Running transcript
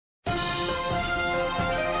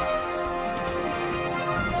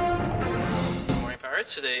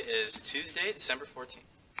starts. Today is Tuesday, December 14th.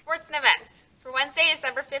 Sports and events. For Wednesday,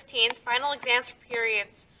 December 15th, final exams for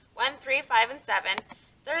periods 1, 3, 5, and 7.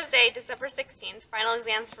 Thursday, December 16th, final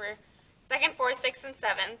exams for 2nd, 4th, 6th, and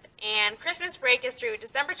 7th. And Christmas break is through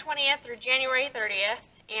December 20th through January 30th.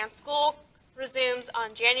 And school resumes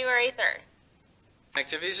on January 3rd.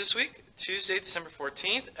 Activities this week. Tuesday, December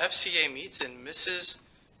 14th, FCA meets in Mrs.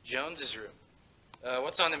 Jones's room.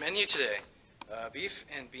 What's on the menu today? Beef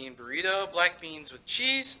and bean burrito, black beans with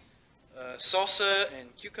cheese, salsa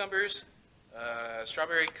and cucumbers,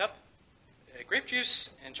 strawberry cup, grape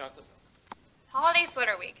juice, and chocolate milk. Holiday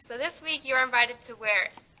Sweater Week. So this week you are invited to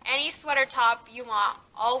wear any sweater top you want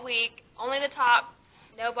all week. Only the top,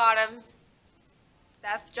 no bottoms.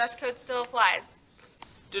 That dress code still applies.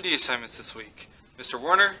 Duty assignments this week. Mr.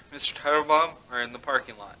 Warner, Mr. Teitelbaum are in the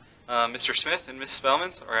parking lot. Mr. Smith and Miss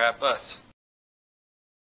Spellman are at bus.